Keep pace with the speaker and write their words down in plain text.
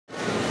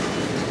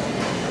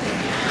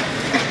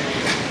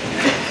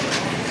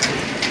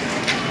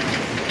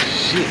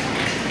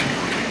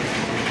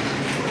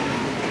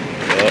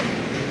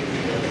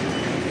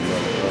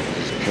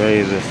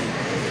Crazy.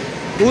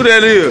 Who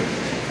that is?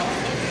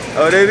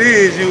 Oh, that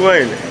is you,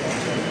 ain't it?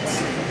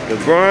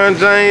 LeBron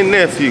James'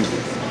 nephew.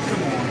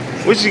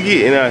 What you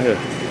getting out here?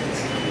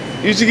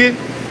 You should get?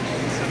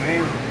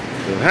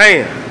 Some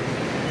ham.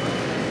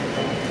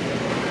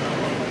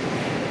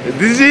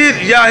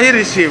 Y'all hear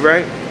this shit,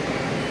 right?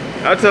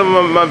 I tell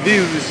my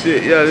views and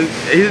shit. Yeah, this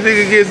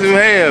nigga get some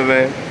ham,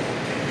 man.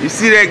 You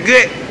see that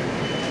gut?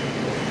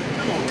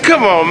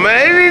 Come on,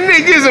 man. This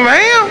nigga get some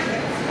ham?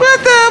 What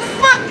the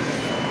fuck?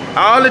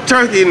 All the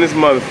turkey in this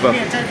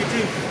motherfucker.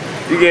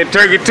 You getting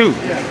turkey too? You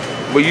getting turkey too?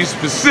 Yeah. But you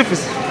specific.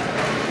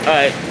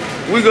 Alright.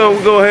 We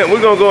gonna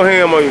go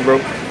ham on you, bro.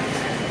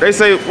 They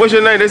say, what's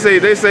your name? They say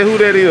who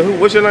that is.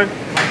 What's your name?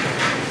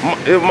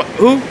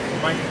 Who?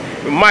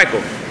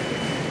 Michael.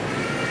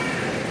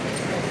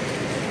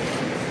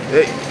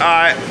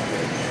 Alright.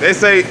 They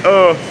say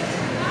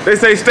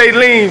stay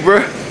lean,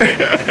 bro.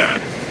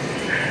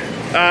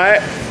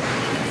 Alright.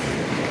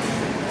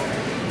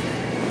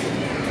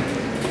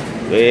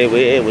 Where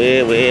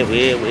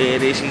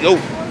did she go?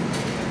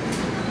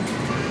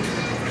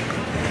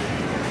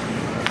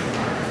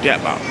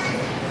 Jab out.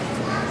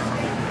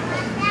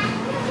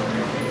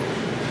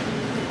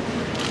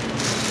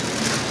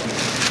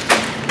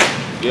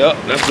 Yep,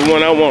 that's the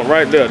one I want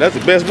right there. That's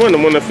the best one, the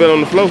one that fell on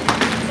the floor. I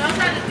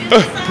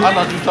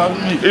thought you were talking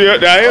to me.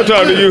 Yeah, I am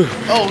talking to you.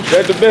 Oh,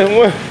 that's the best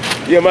one.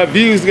 Yeah, my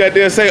views got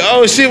there say,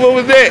 oh shit, what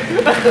was that?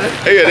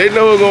 Yeah, they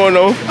know what's going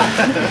on.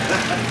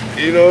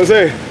 You know what I'm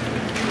saying?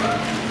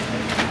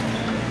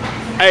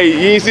 Hey,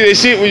 you ain't see that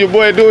shit when your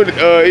boy doing it?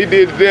 He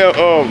did the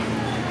damn,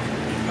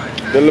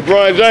 the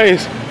LeBron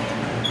James.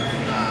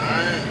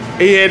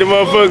 He had the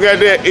motherfucker got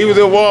there. He was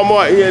in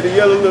Wal-Mart. He had the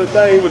yellow little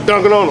thing. He was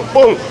dunking on him.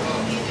 Boom.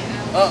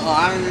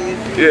 I didn't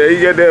even see. Yeah, he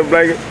got that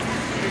blanket.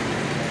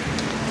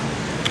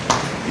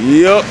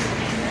 Yup.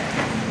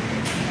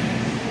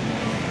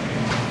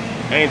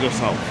 Angel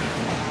salt.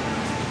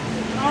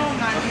 Oh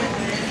my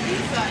goodness,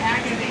 he's so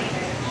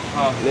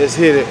aggravated. Let's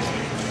hit it.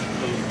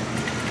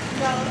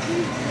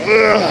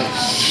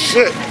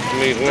 Shit.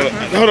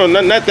 Hold on,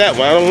 not that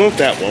one. I don't want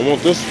that one. I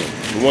want this one.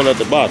 The one at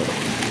the bottom.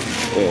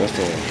 Yeah, that's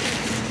the one.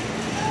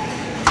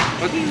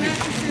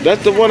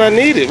 That's the one I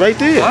needed right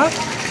there. What?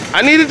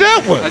 I needed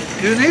that one.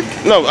 You need?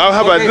 No,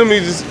 how about let me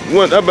just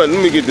one? How about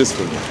let me get this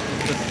one?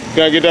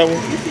 Can I get that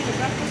one?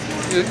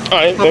 Yeah. All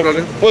right. No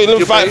problem. Wait, let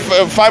me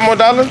 $5 more?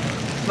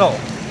 No.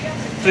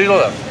 $3.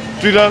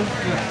 $3?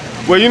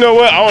 Yeah. Well, you know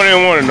what? I don't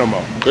even want it no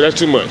more. But that's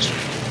too much.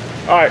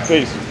 All right,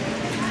 peace.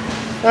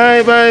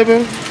 Hey,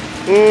 baby.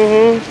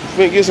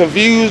 Finna get some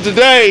views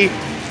today.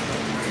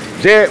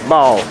 Jet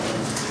ball.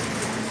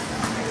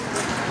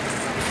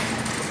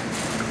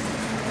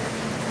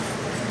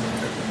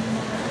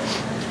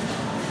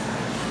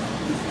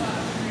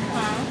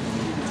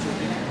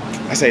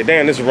 I say,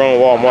 damn, this is the wrong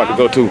Wal-Mart to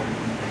go to.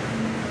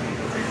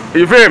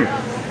 You feel me? You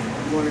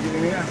want to get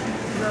in here?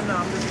 No,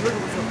 I'm just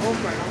looking for some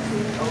okra.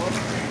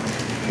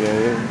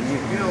 Yeah.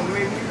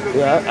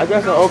 Yeah, I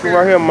got some okra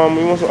right here, mama.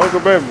 You want some okra,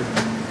 baby?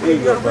 Here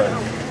you go, baby.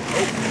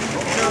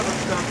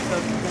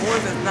 The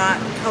ones that's not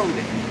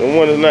coated. The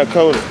one that's not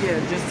coated? Yeah,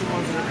 just the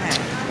ones in the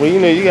pack. Well, you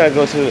know, you gotta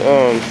go to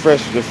the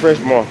fresh market. Fresh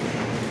market?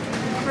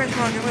 Where's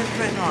the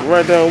fresh market?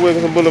 Right down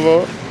Wilkinson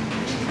Boulevard.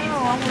 No,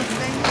 I want to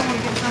say you want to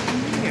get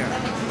something here.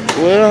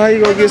 Well, how you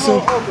gonna get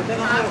some?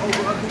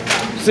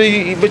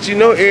 See, but you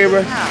know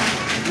everybody.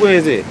 Where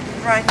is it?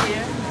 Right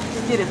here.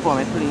 Get it for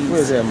me, please.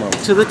 Where's that, mama?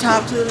 To the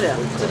top, to the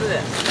left, to the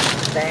left.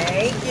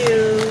 Thank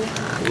you.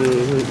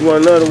 You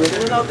want another one?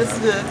 No, this is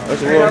good.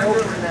 That's the one.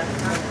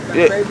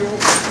 Yeah.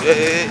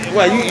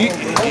 Why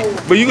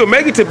but you can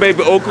make it to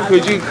baby okra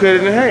because you can cut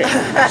it in half.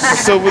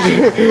 So what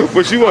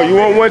you want? You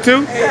want one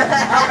too? Hey,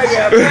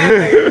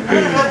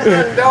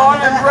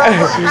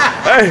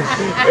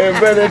 and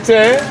better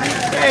time.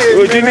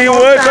 What you need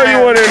one? So you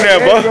want in there,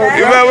 boy?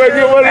 You might well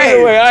get one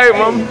anyway. All right,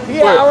 mama.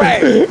 Yeah, all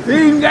right. You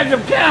even got the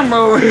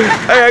camera.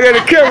 Hey, I got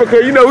the camera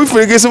because you know we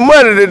finna get some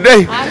money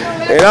today.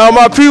 And all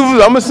my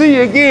people, I'm gonna see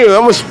you again.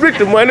 I'm gonna split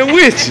the money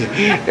with you.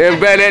 And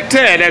by that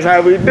time, that's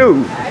how we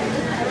do.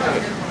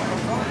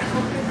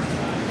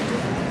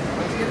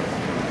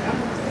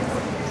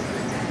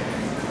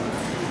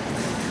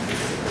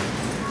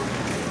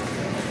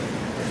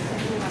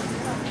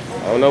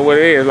 I don't know what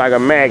it is, like a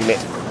magnet.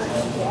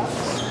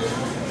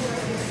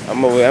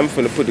 I'm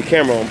finna put the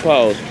camera on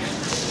pause.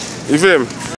 You feel me?